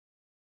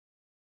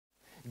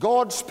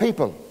God's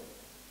people.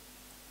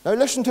 Now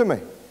listen to me.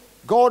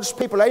 God's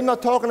people. I'm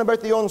not talking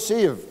about the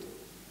unsaved.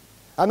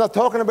 I'm not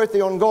talking about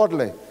the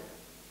ungodly.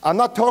 I'm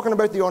not talking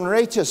about the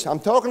unrighteous. I'm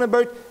talking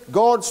about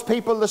God's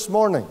people this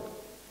morning.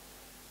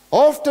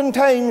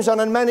 Oftentimes,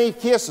 and in many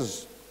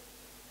cases,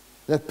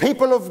 the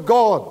people of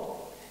God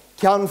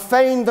can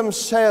find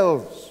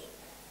themselves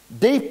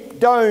deep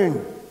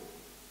down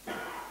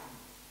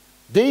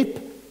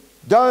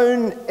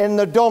in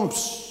the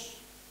dumps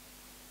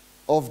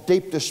of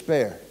deep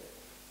despair.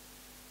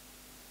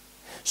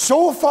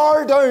 So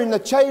far down, the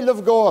child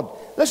of God,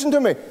 listen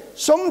to me,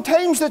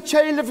 sometimes the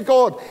child of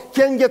God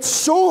can get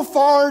so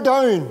far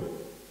down,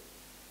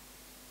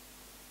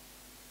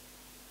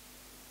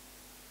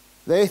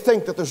 they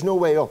think that there's no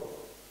way up.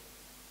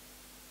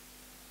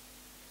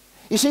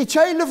 You see,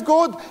 child of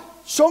God,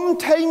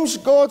 sometimes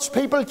God's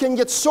people can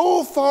get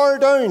so far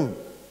down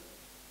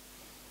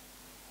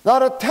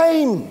that at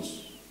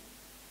times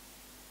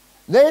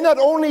they not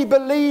only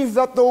believe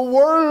that the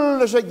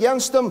world is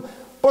against them,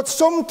 but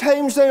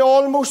sometimes they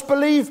almost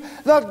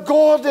believe that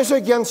God is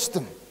against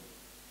them.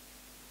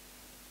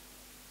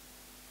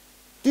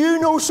 Do you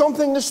know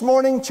something this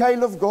morning,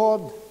 child of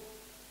God?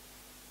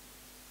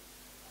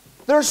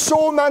 There's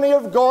so many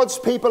of God's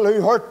people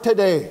who hurt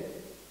today.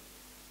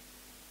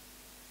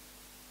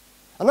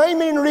 And I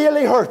mean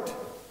really hurt.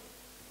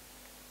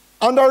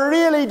 And are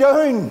really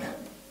down.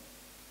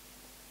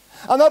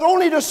 And not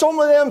only do some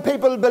of them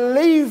people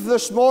believe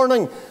this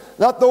morning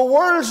that the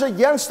world's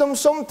against them,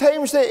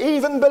 sometimes they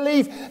even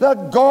believe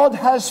that God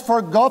has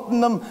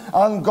forgotten them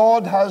and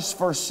God has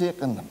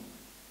forsaken them.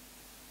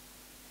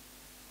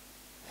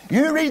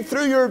 You read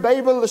through your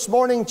Bible this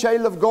morning,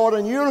 child of God,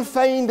 and you'll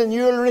find and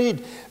you'll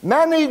read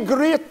many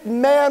great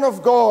men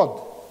of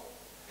God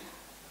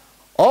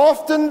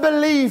often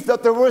believed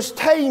that there was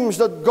times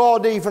that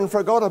God even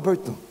forgot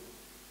about them.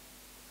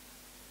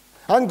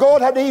 And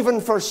God had even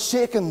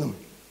forsaken them.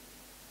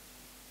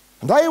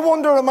 And I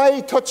wonder, am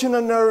I touching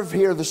a nerve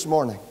here this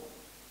morning?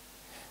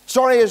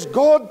 Sorry, is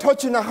God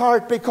touching a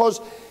heart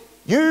because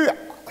you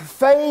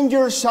find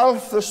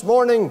yourself this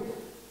morning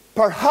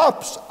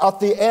perhaps at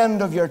the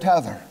end of your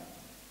tether?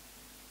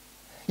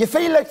 You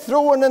feel like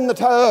throwing in the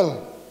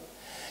towel.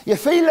 You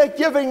feel like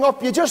giving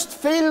up. You just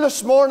feel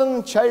this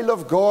morning, child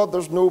of God,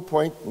 there's no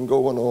point in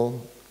going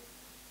on.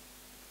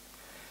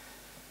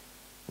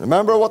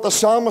 Remember what the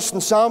psalmist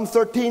in Psalm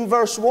 13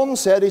 verse 1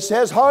 said. He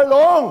says, "How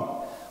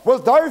long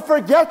wilt thou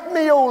forget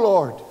me, O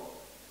Lord?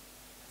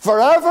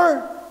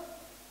 Forever?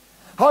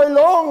 How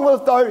long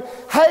wilt thou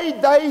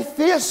hide thy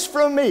face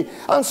from me?"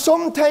 And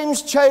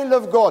sometimes, child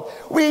of God,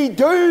 we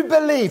do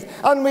believe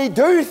and we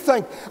do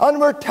think and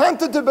we're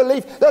tempted to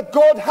believe that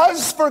God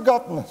has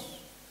forgotten us.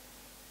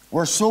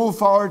 We're so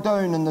far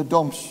down in the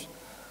dumps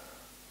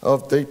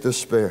of deep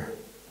despair.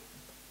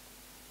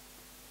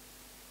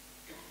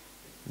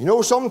 You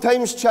know,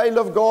 sometimes, child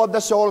of God,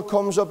 this all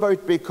comes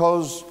about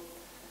because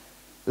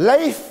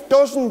life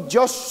doesn't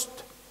just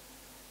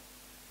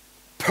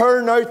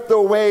turn out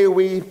the way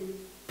we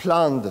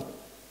planned it.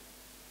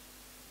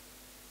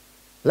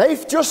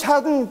 Life just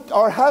hasn't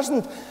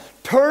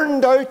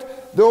turned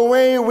out the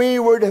way we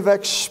would have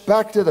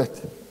expected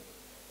it.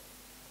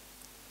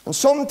 And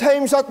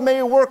sometimes that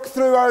may work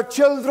through our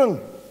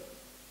children.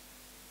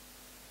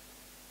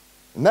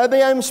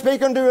 Maybe I'm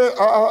speaking to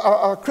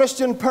a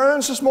Christian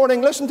parents this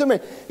morning. Listen to me.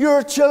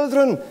 Your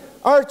children,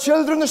 our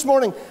children this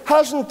morning,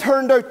 hasn't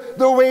turned out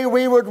the way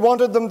we would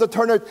wanted them to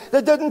turn out.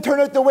 They didn't turn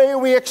out the way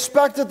we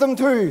expected them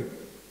to.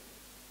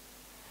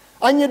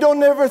 And you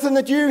done everything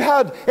that you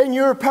had in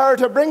your power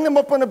to bring them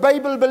up in a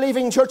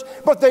Bible-believing church,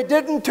 but they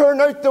didn't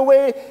turn out the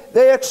way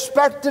they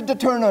expected to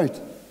turn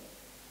out.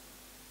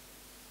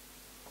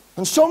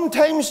 And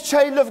sometimes,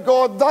 child of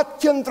God, that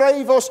can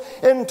drive us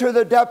into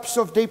the depths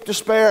of deep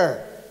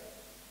despair.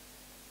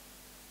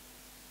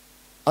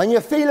 And you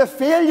feel a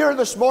failure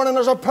this morning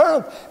as a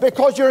parent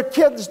because your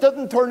kids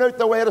didn't turn out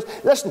the way it is.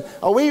 Listen,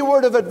 a wee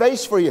word of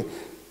advice for you.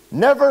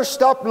 Never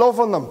stop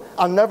loving them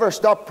and never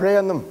stop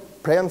praying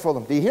for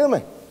them. Do you hear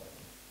me?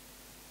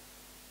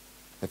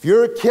 If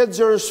your kids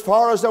are as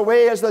far as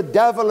away as the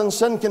devil and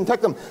sin can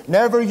take them,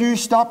 never you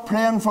stop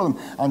praying for them.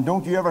 And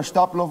don't you ever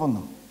stop loving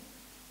them.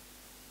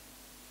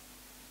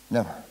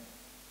 Never.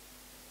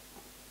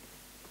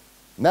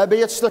 Maybe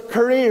it's the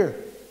career.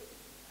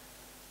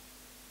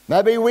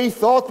 Maybe we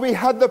thought we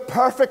had the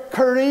perfect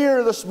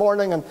career this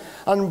morning,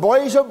 and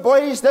boys, oh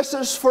boys, this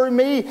is for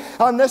me,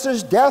 and this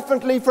is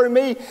definitely for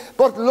me.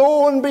 But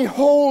lo and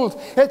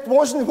behold, it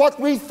wasn't what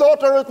we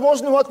thought, or it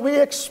wasn't what we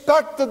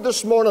expected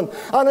this morning.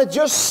 And it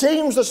just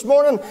seems this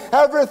morning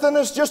everything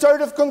is just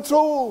out of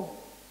control.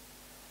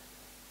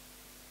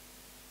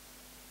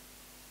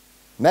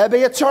 Maybe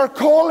it's our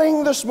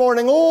calling this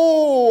morning.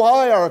 Oh,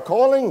 our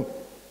calling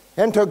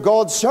into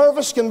God's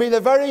service can be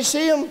the very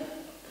same.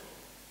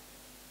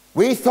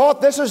 We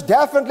thought this is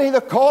definitely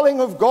the calling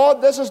of God,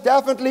 this is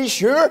definitely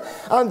sure,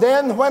 and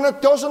then when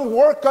it doesn't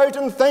work out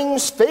and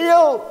things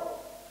fail,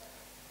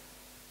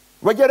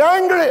 we get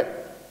angry.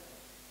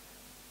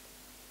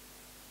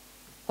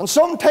 And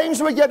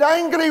sometimes we get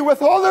angry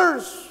with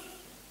others.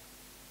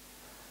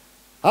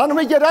 And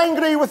we get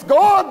angry with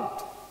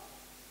God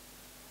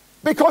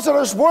because it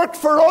has worked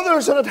for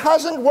others and it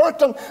hasn't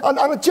worked, and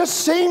it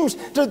just seems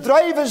to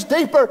drive us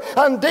deeper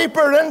and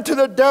deeper into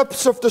the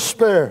depths of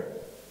despair.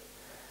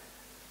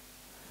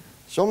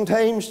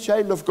 Sometimes,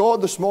 child of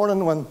God, this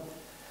morning, when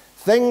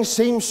things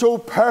seem so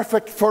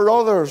perfect for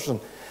others,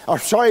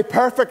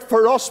 perfect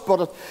for us,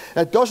 but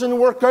it doesn't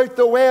work out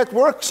the way it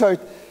works out,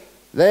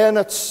 then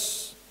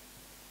it's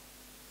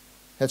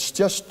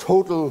just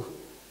total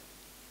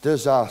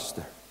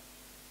disaster.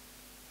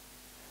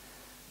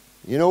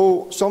 You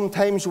know,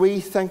 sometimes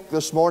we think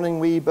this morning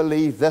we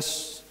believe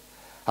this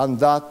and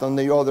that and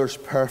the other's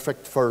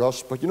perfect for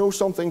us. But you know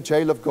something,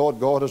 child of God,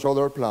 God has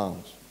other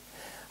plans.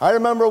 I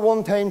remember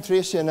one time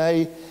Tracy and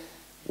I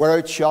were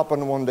out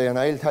shopping one day, and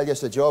I'll tell you,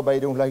 it's a job I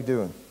don't like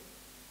doing.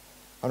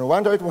 And we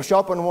went out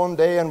shopping one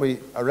day, and we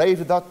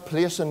arrived at that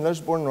place in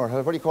Lisburn, or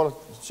what do you call it,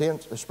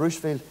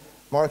 Sprucefield,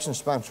 Marks and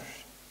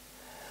Spencer's.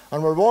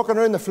 And we're walking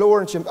around the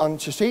floor,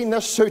 and she seen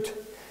this suit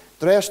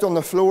dressed on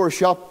the floor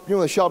shop, you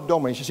know, the shop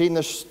dummy. She seen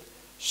this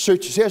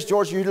suit. She says,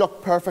 George, you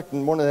look perfect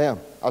in one of them,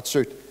 that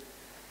suit.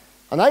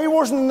 And I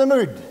wasn't in the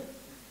mood.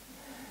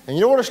 And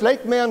you know what it's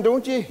like, men,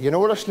 don't you? You know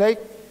what it's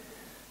like?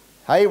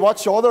 I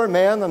watch other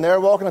men, and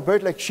they're walking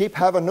about like sheep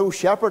having no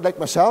shepherd, like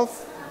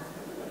myself.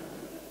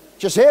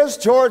 She says,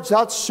 George,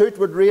 that suit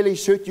would really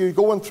suit you.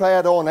 Go and try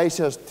it on. I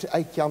says,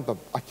 I can't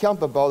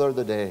be bothered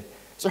today.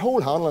 It's a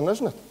whole handling,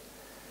 isn't it?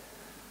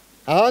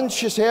 And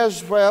she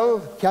says, well,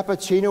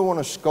 cappuccino and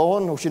a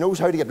scone. Oh, she knows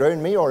how to get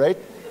round me, all right.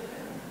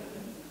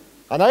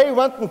 And I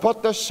went and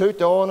put this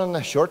suit on, and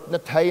the shirt and the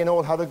tie and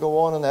all had to go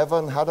on, and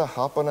everything had to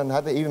happen, and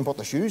had to even put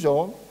the shoes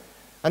on.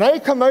 And I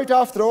come out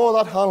after all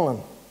that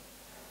handling,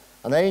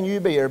 and I knew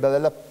by her by the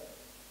lip.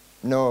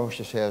 No,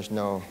 she says,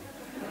 no.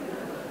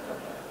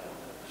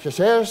 She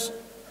says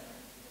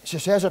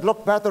it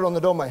looked better on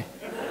the dummy.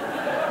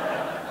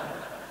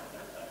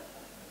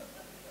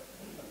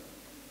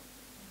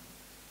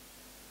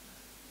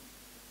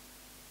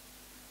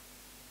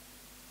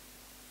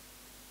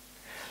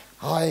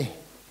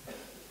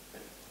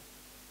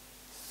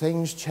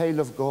 Things, child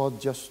of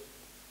God, just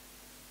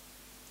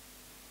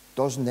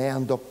doesn't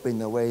end up in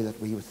the way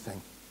that we would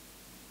think.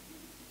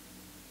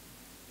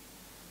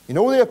 You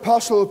know, the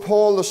Apostle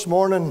Paul this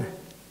morning,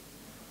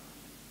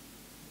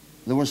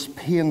 there was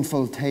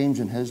painful times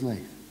in his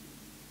life.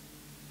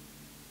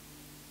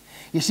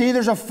 You see,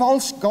 there's a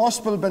false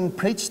gospel being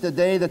preached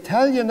today that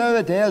tell you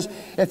nowadays,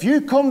 if you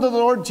come to the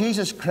Lord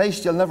Jesus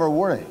Christ, you'll never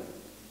worry.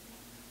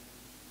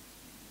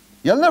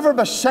 You'll never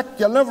be sick.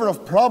 You'll never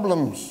have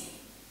problems.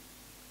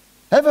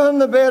 Everything in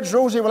the bed's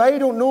rosy. Well, I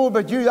don't know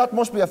about you. That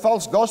must be a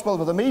false gospel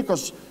with me,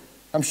 because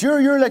I'm sure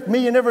you're like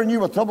me. You never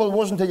knew what trouble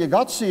was until you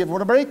got saved.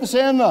 Would I be right in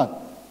saying that?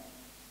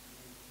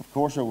 Of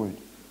course I would.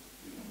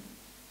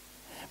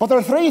 But there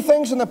are three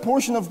things in the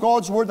portion of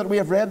God's Word that we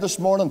have read this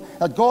morning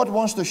that God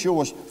wants to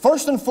show us.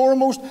 First and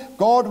foremost,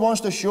 God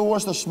wants to show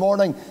us this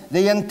morning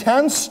the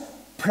intense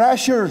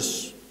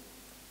pressures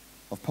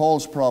of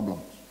Paul's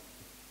problems.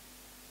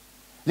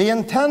 The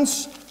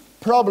intense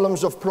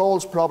problems of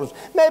Paul's problems.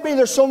 Maybe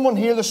there's someone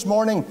here this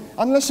morning,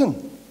 and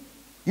listen,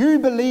 you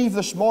believe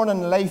this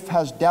morning life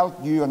has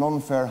dealt you an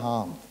unfair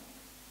hand.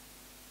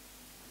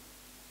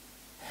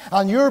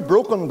 And you're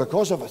broken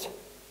because of it.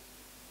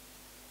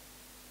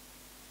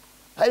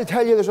 I'll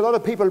tell you, there's a lot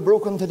of people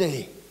broken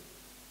today.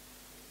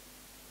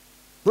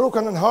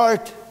 Broken in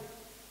heart.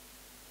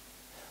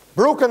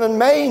 Broken in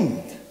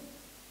mind.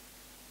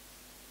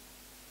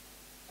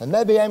 And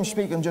maybe I'm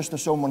speaking just to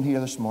someone here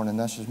this morning.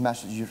 This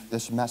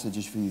message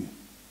is for you.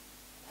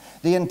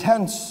 The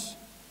intense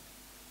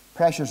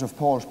pressures of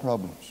Paul's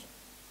problems.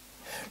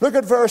 Look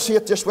at verse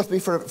 8 just with me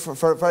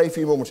for a very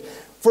few moments.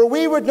 For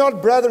we would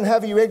not, brethren,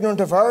 have you ignorant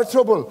of our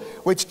trouble,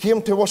 which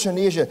came to us in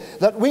Asia,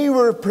 that we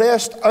were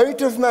pressed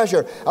out of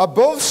measure,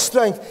 above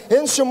strength,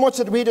 insomuch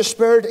that we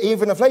despaired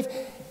even of life.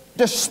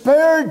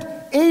 Despaired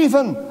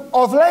even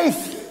of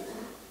life.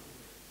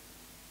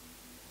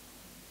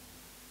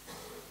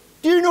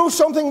 Do you know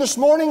something this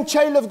morning,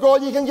 child of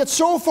God? You can get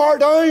so far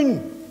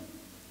down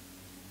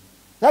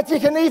that you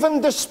can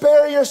even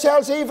despair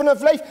yourselves even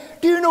of life.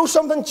 Do you know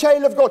something,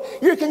 child of God?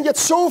 You can get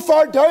so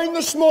far down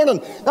this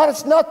morning that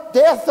it's not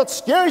death that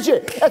scares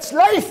you, it's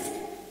life.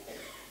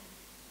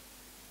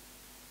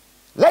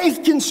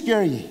 Life can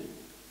scare you.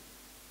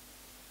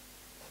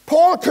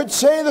 Paul could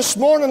say this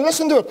morning,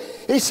 listen to it,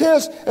 he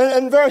says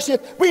in verse 8,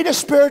 we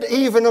despaired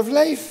even of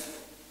life.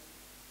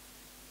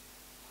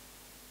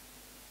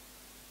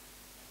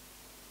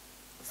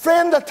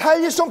 Friend, I tell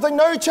you something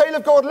now, child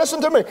of God,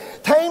 listen to me.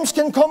 Times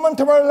can come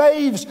into our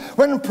lives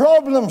when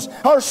problems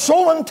are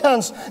so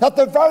intense that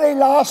the very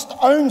last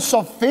ounce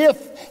of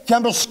faith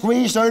can be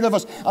squeezed out of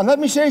us. And let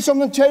me say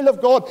something, child of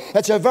God,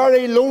 it's a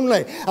very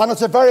lonely and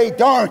it's a very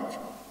dark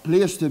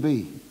place to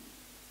be.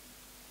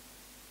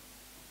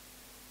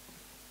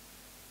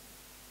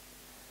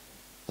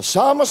 The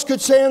psalmist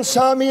could say in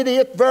Psalm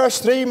 88 verse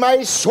 3,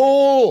 my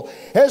soul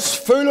is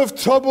full of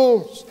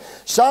troubles.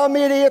 Psalm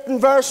 88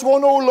 and verse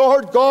 1, O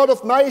Lord God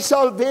of my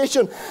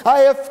salvation, I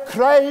have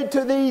cried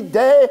to thee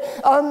day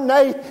and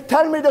night.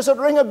 Tell me, does it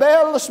ring a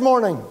bell this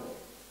morning?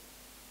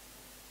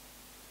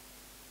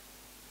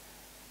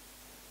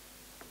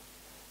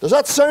 Does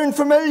that sound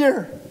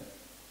familiar?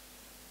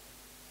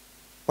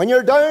 When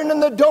you're down in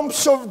the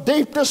dumps of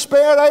deep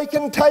despair, I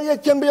can tell you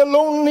it can be a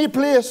lonely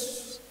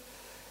place.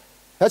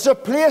 It's a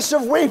place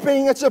of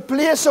weeping. It's a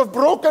place of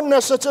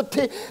brokenness. It's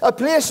a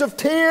place of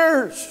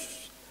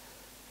tears.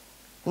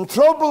 And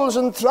troubles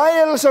and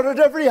trials are at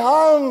every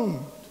hand.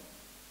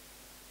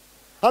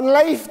 And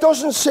life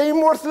doesn't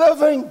seem worth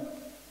living.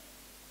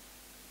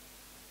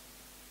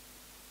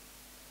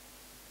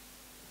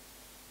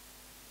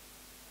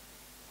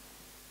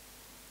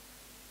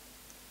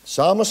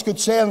 Psalmist could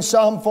say in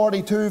Psalm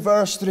 42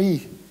 verse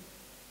 3,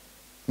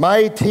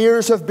 my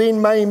tears have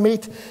been my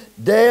meat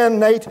day and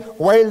night,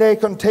 while they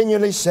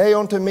continually say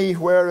unto me,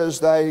 where is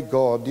thy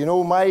God? You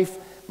know, my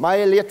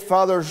late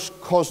father's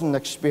cousin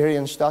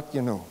experienced that,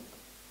 you know.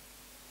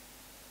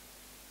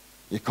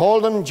 You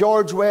called him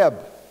George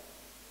Webb.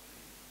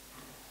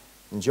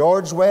 And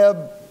George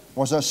Webb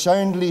was a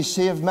soundly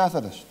saved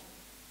Methodist.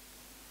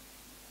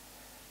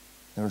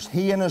 There was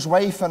he and his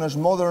wife and his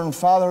mother and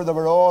father. They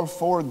were all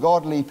four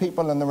godly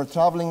people, and they were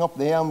travelling up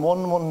the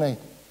M1 one night.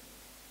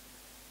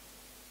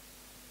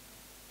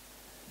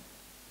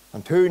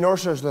 And two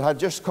nurses that had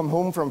just come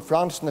home from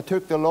France, and they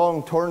took the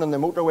long turn on the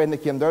motorway, and they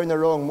came down the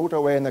wrong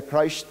motorway, and they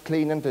crashed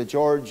clean into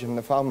George and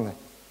the family.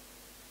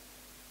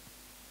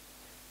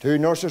 Two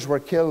nurses were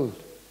killed.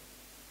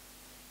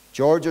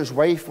 George's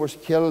wife was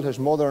killed. His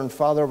mother and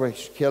father were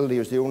killed. He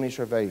was the only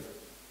survivor.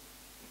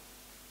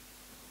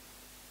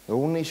 The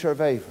only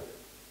survivor.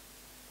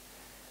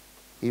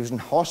 He was in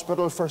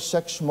hospital for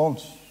 6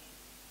 months.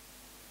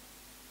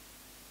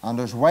 And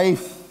his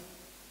wife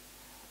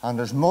and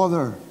his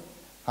mother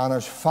and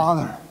his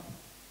father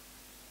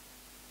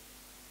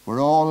were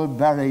all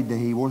buried.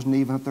 He wasn't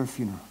even at their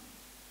funeral.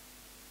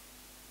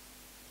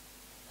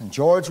 And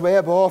George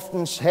Webb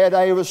often said,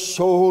 I was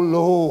so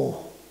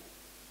low.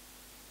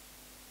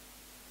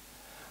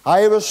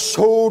 I was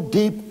so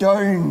deep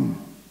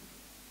down.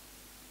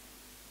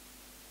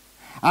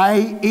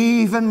 I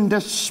even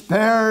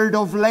despaired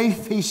of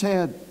life, he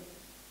said.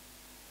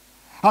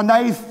 And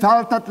I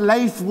felt that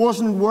life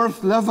wasn't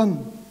worth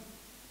living.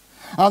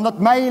 And that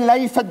my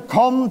life had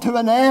come to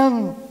an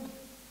end.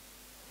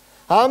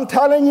 I'm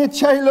telling you,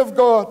 child of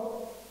God,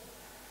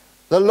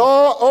 the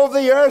law of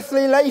the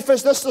earthly life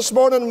is this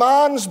morning.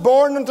 Man's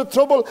born into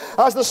trouble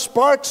as the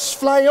sparks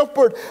fly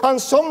upward. And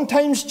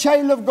sometimes,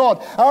 child of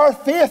God, our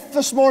faith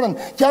this morning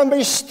can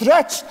be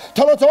stretched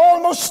till it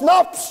almost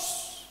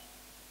snaps.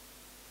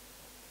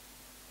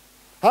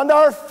 And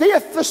our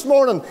faith this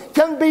morning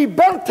can be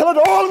built till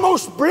it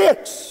almost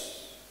breaks.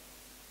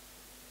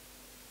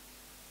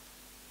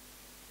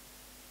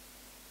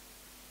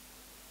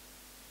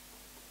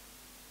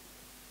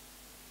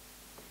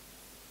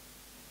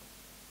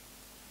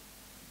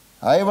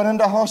 I went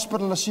into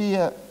hospital to see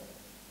a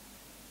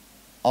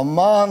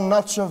man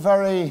not so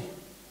very,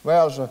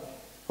 well, it's a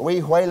wee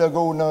while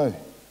ago now.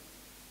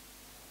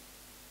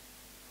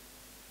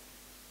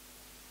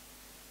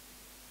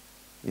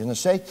 He's in a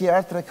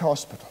psychiatric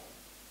hospital.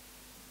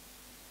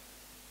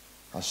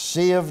 A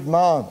saved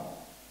man.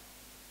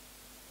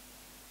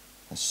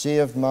 A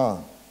saved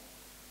man.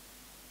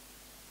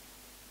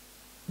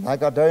 And I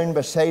got down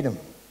beside him.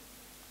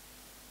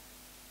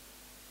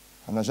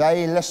 And as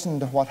I listened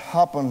to what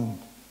happened,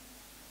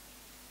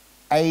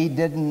 I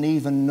didn't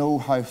even know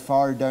how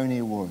far down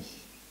he was.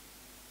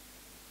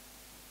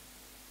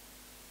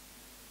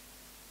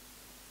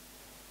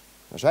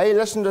 As I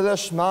listened to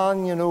this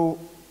man, you know,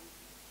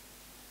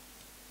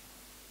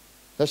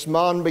 this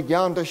man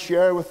began to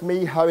share with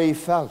me how he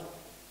felt.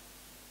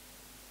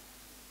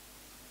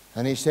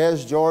 And he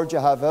says, George,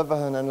 I have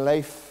everything in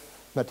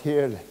life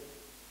materially.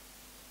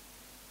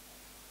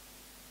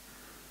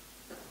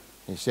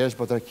 He says,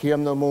 but there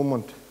came the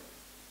moment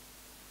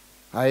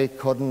I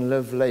couldn't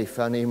live life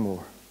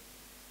anymore.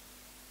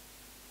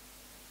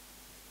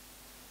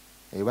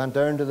 He went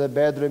down to the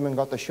bedroom and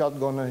got the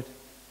shotgun out.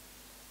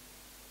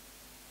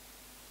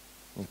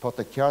 He put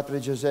the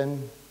cartridges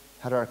in,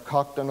 had her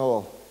cocked and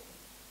all.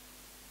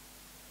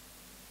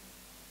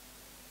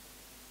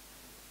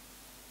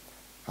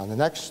 And the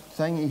next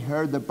thing he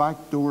heard the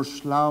back door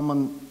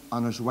slamming,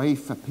 and his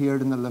wife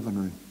appeared in the living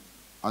room,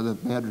 or the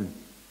bedroom.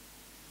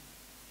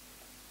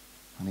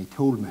 And he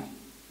told me,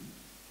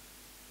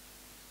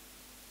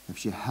 if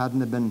she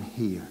hadn't have been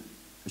here,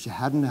 if she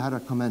hadn't had her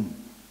come in,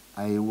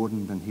 I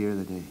wouldn't have been here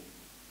today.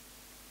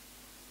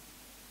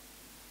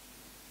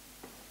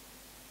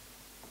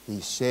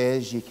 He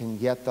says you can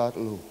get that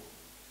low.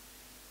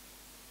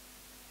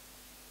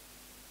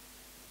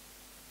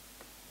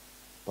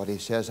 But he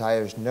says,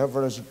 I was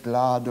never as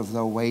glad of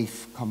the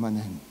wife coming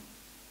in.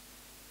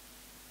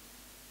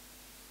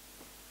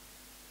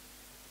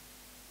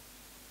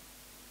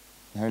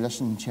 Now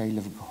listen, child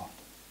of God.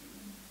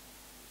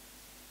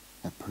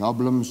 The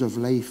problems of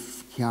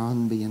life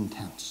can be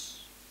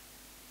intense.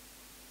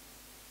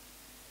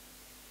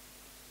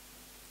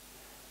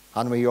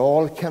 And we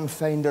all can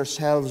find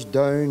ourselves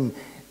down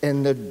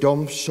in the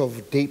dumps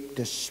of deep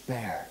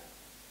despair.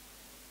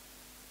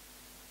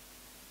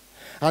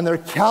 And there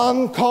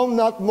can come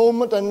that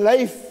moment in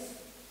life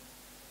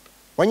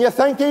when you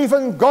think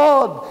even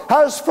God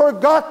has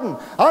forgotten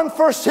and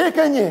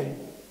forsaken you.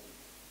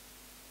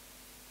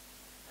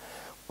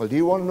 Well, do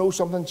you want to know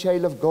something,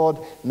 child of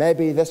God?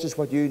 Maybe this is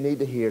what you need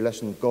to hear.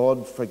 Listen,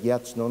 God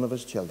forgets none of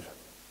his children.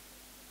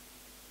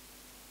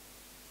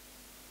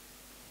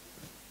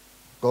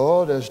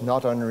 God is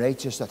not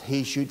unrighteous that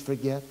he should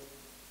forget.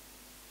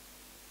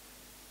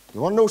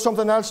 You want to know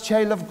something else,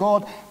 child of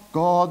God?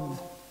 God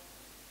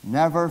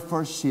never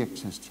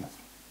forsakes his children.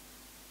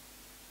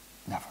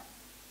 Never.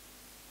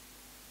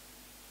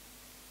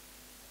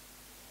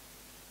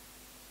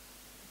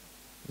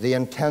 The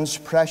intense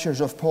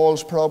pressures of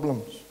Paul's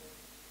problems.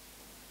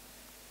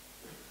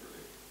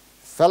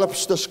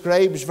 Phillips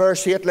describes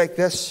verse 8 like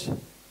this.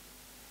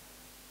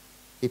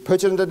 He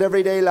puts it into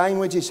everyday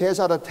language. He says,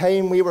 at a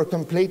time we were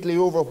completely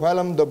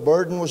overwhelmed. The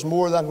burden was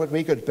more than what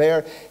we could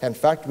bear. In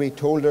fact, we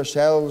told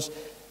ourselves,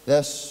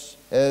 this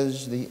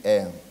is the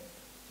end.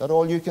 Is that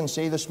all you can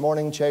see this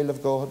morning, child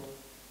of God?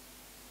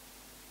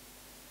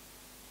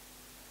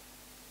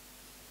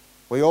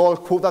 We all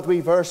quote that wee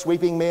verse,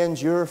 weeping may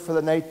endure for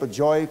the night, but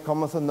joy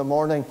cometh in the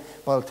morning.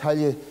 But I'll tell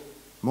you,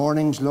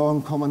 morning's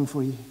long coming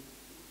for you.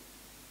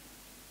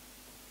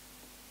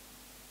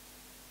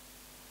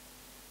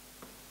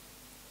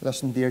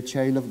 Listen, dear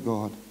child of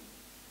God.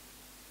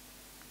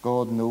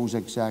 God knows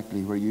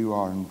exactly where you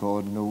are, and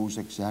God knows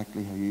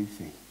exactly how you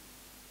feel.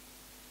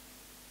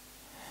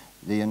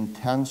 The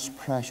intense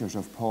pressures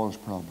of Paul's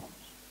problems.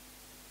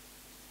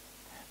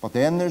 But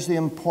then there's the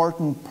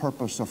important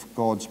purpose of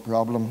God's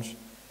problems.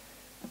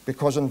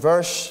 Because in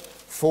verse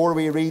 4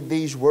 we read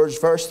these words.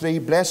 Verse 3,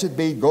 blessed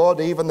be God,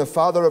 even the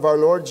Father of our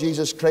Lord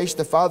Jesus Christ,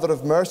 the Father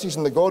of mercies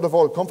and the God of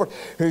all comfort,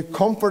 who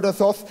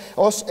comforteth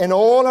us in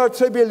all our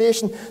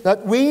tribulation,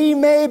 that we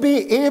may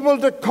be able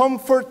to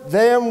comfort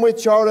them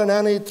which are in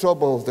any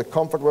trouble, the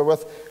comfort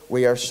wherewith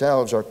we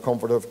ourselves are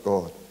comforted of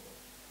God.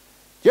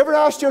 Do you ever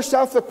ask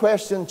yourself the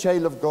question,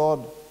 child of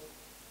God,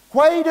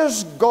 why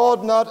does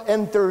God not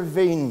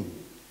intervene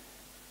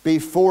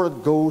before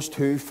it goes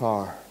too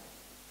far?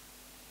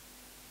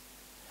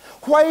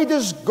 Why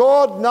does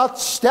God not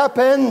step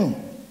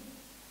in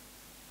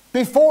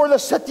before the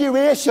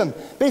situation,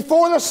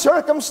 before the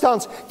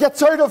circumstance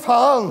gets out of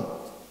hand?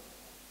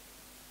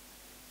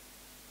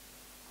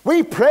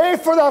 We pray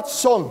for that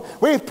son.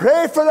 We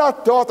pray for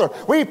that daughter.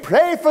 We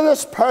pray for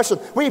this person.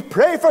 We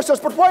pray for this.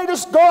 But why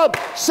does God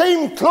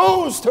seem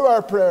closed to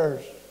our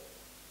prayers?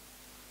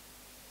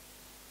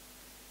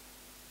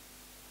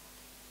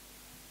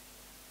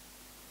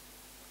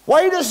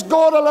 Why does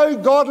God allow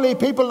godly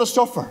people to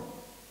suffer?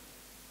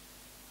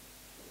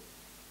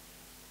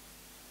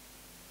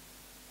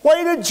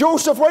 Why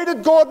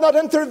did God not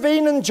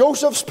intervene in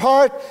Joseph's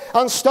part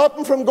and stop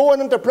him from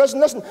going into prison?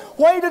 Listen,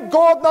 why did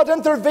God not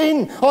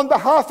intervene on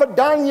behalf of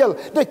Daniel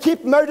to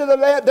keep him out of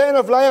the den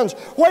of lions?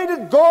 Why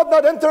did God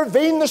not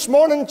intervene this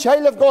morning,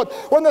 child of God,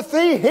 when the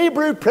 3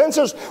 Hebrew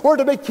princes were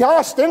to be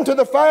cast into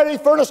the fiery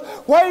furnace?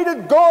 Why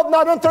did God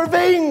not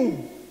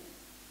intervene?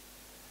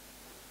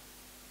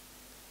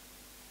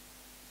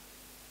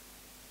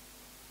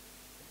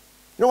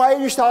 You know, I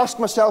used to ask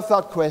myself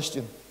that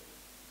question.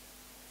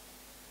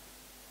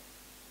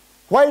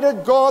 Why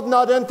did God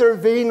not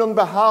intervene on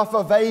behalf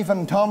of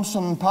Ivan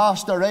Thompson,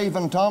 Pastor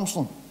Ivan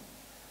Thompson?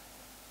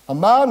 A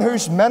man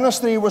whose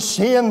ministry was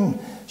seeing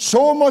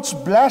so much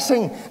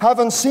blessing,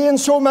 having seen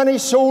so many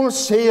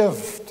souls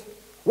saved.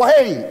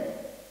 Why?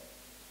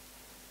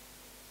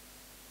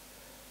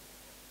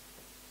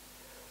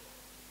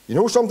 You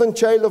know something,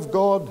 child of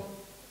God?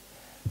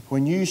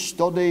 When you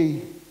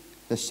study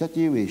the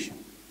situation,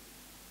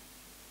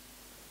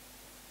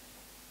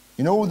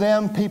 you know,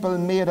 them people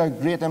made a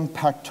great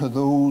impact to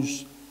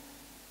those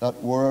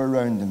that were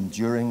around them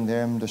during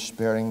them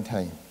despairing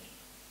times.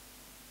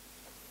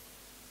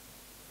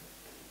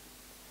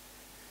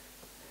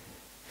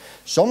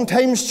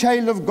 Sometimes,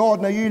 child of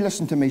God, now you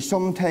listen to me,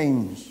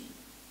 sometimes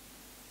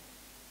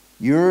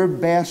your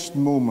best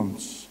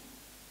moments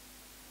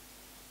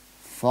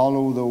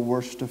follow the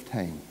worst of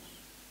times.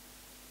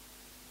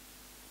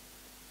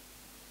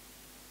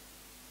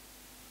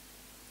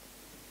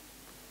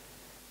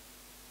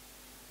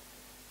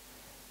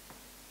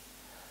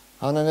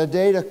 And in a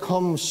day to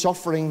come,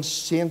 suffering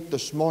saint,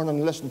 this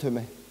morning, listen to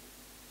me.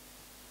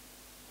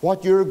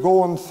 What you're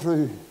going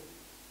through,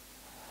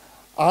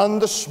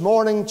 and this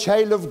morning,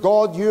 child of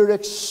God, your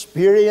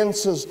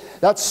experiences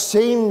that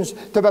seems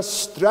to be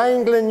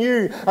strangling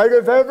you out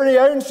of every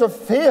ounce of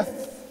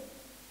faith,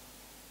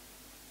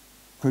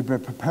 could be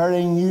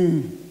preparing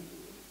you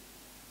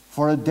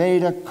for a day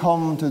to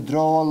come to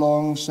draw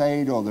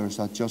alongside others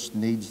that just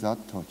needs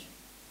that touch.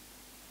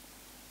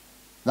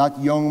 That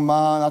young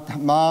man, that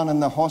man in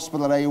the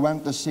hospital that I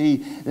went to see,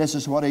 this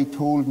is what he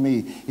told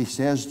me. He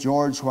says,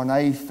 George, when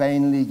I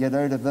finally get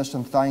out of this,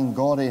 and thank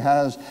God he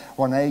has,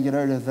 when I get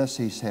out of this,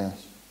 he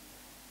says,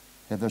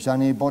 if there's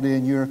anybody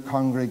in your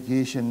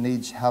congregation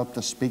needs help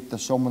to speak to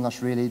someone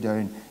that's really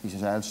down, he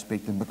says, I'll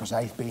speak to them because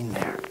I've been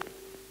there.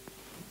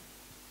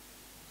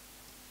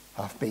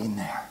 I've been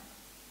there.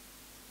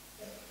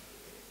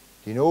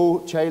 Do you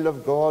know, child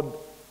of God,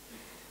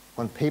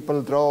 when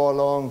people draw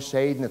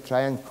alongside and they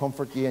try and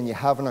comfort you and you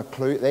haven't a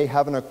clue, they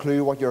haven't a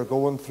clue what you're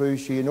going through,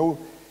 so you know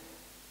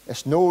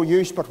it's no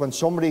use, but when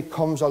somebody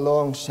comes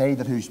alongside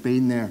it who's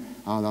been there,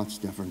 that's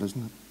different,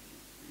 isn't it?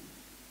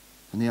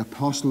 And the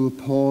Apostle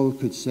Paul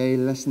could say,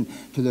 listen,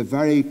 to the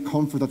very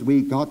comfort that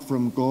we got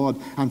from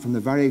God and from the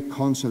very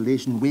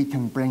consolation, we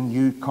can bring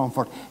you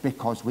comfort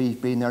because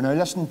we've been there. Now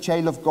listen,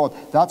 child of God,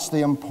 that's the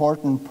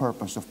important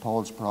purpose of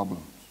Paul's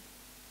problem.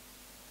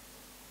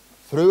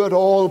 Through it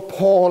all,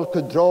 Paul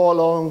could draw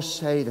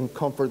alongside and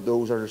comfort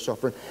those that are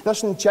suffering.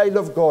 Listen, child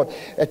of God,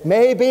 it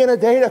may be in a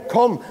day to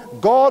come,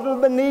 God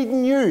will be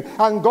needing you,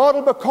 and God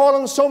will be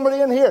calling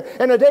somebody in here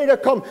in a day to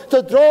come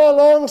to draw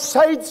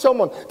alongside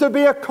someone, to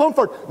be a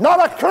comfort, not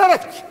a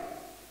critic.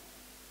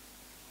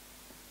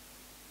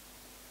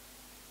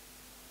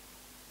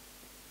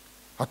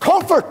 A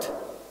comfort.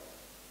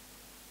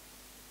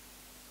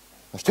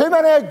 There's too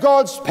many of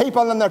God's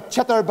people in their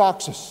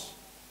chitterboxes.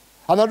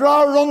 And they'd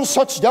rather run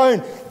such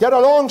down, get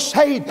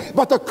alongside,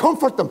 but to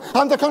comfort them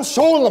and to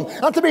console them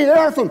and to be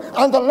there for them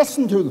and to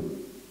listen to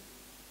them.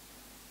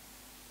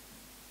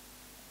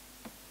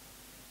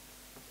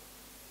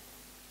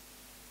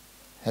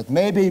 It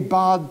may be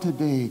bad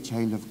today,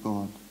 child of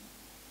God.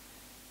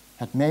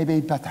 It may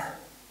be bitter.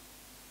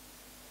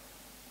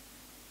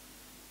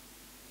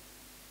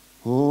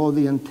 Oh,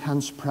 the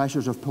intense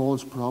pressures of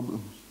Paul's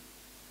problems.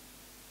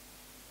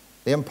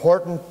 The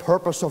important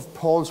purpose of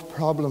Paul's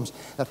problems,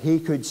 that he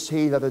could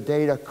see that a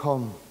day to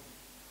come,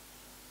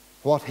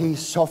 what he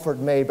suffered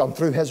may, and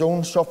through his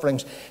own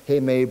sufferings, he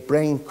may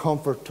bring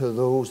comfort to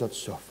those that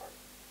suffer.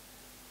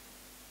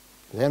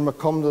 Then we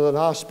come to the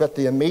last bit,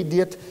 the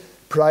immediate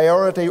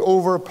priority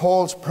over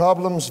Paul's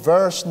problems.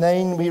 Verse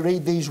 9, we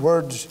read these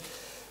words.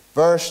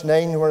 Verse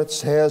 9, where it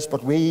says,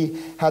 but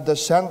we had the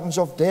sentence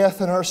of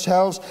death in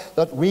ourselves,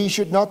 that we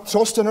should not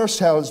trust in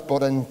ourselves,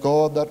 but in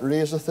God that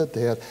raiseth the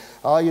dead.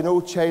 You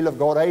know, child of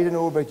God, I don't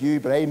know about you,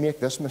 but I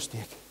make this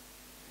mistake.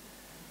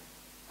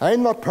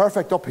 I'm not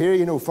perfect up here,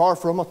 you know, far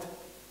from it.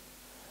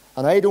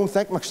 And I don't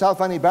think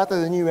myself any better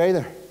than you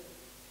either.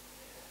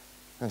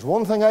 There's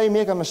one thing I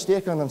make a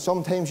mistake on, and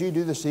sometimes you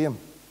do the same.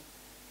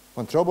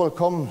 When trouble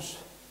comes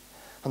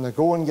and the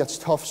going gets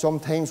tough,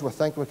 sometimes we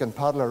think we can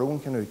paddle our own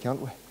canoe,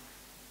 can't we?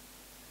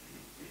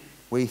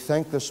 We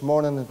think this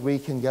morning that we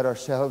can get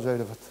ourselves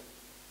out of it.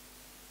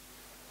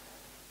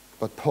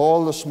 But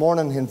Paul this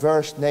morning in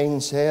verse 9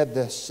 said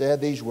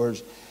these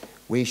words,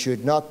 we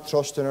should not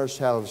trust in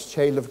ourselves.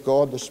 Child of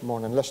God this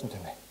morning, listen to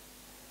me.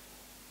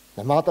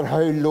 No matter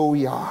how low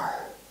you are,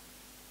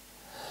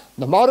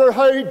 no matter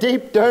how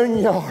deep down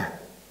you are,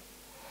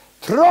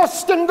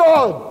 trust in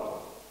God.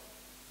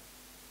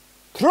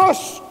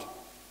 Trust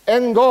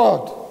in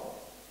God.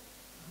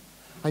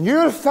 And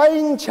you'll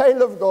find,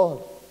 child of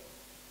God,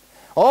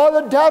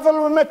 the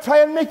devil may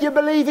try and make you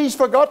believe he's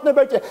forgotten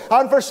about you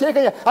and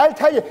forsaken you. I'll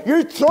tell you,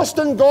 you trust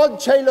in God,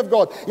 child of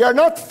God. You're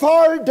not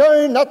far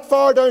down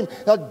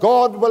that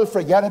God will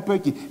forget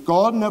about you.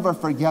 God never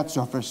forgets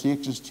or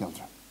forsakes his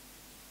children.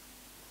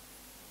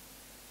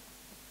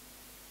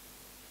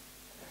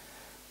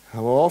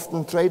 And we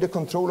often try to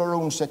control our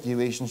own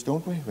situations,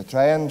 don't we? We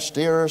try and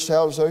steer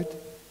ourselves out.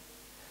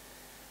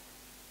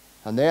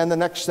 And then the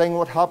next thing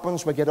what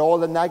happens, we get all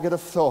the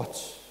negative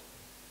thoughts.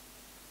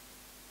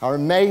 Our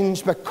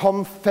minds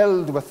become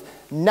filled with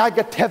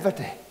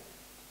negativity.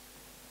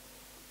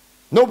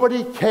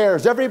 Nobody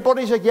cares.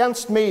 Everybody's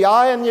against me.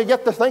 And you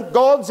get to think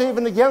God's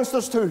even against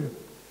us too.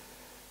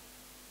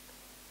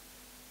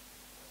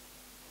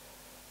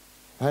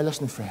 Now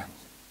listen, friends.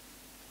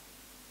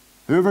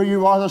 Whoever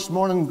you are this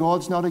morning,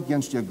 God's not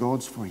against you.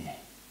 God's for you.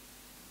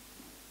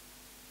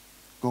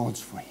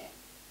 God's for you.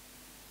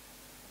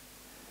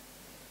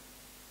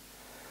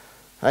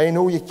 I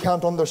know you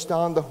can't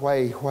understand the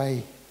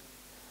why.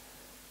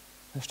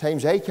 There's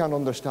times I can't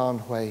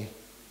understand why.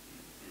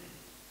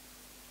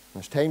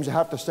 There's times I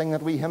have to sing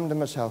that wee hymn to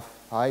myself.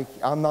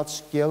 I'm not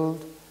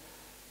skilled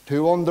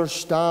to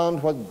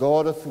understand what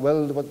God hath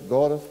willed, what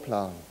God hath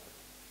planned.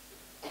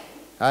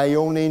 I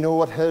only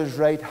know at his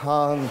right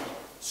hand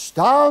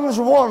stands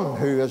one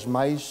who is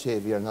my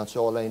Saviour, and that's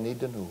all I need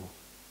to know.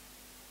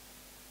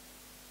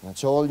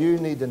 That's all you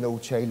need to know,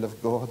 child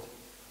of God.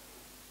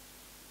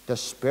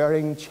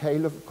 Despairing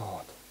child of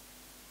God.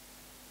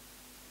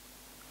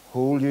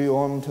 Hold you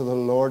on to the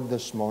Lord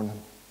this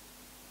morning.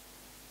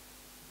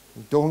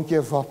 Don't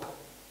give up,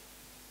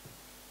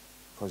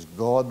 because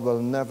God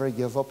will never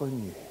give up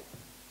on you.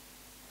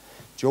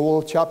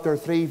 Joel chapter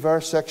 3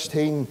 verse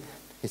 16,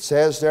 it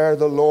says there,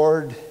 the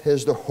Lord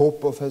is the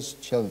hope of his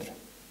children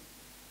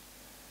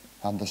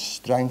and the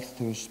strength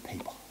to his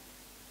people.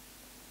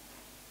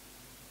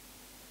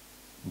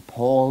 And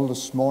Paul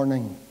this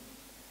morning,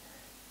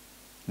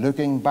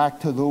 looking back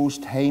to those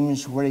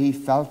times where he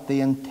felt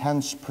the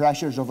intense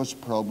pressures of his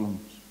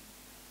problems,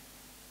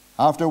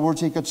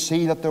 afterwards he could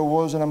see that there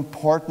was an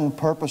important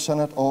purpose in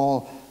it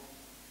all.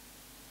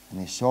 And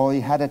he saw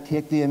he had to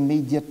take the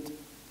immediate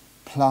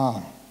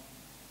plan.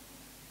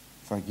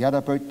 Forget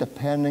about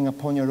depending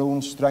upon your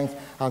own strength,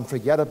 and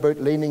forget about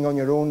leaning on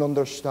your own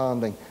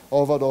understanding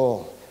of it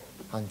all,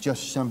 and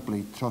just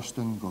simply trust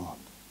in God.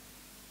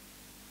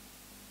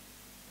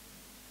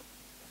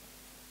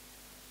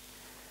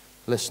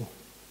 Listen,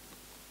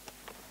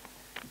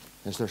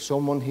 is there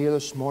someone here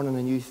this morning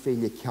and you feel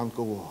you can't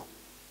go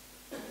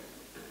on?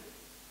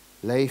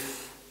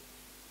 Life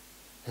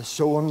is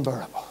so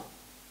unbearable.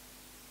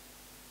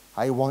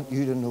 I want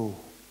you to know,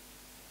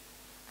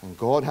 and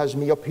God has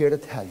me up here to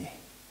tell you,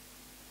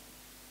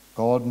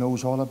 God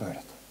knows all about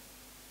it.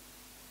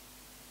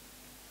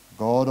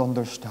 God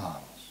understands.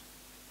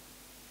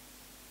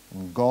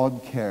 And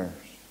God cares.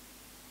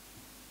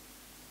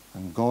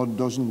 And God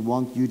doesn't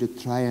want you to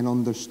try and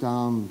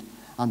understand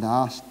and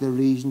ask the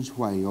reasons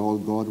why. All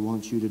God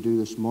wants you to do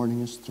this morning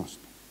is trust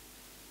Him.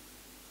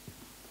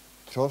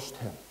 Trust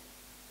Him,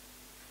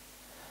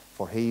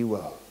 for He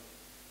will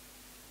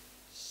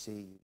see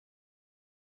you.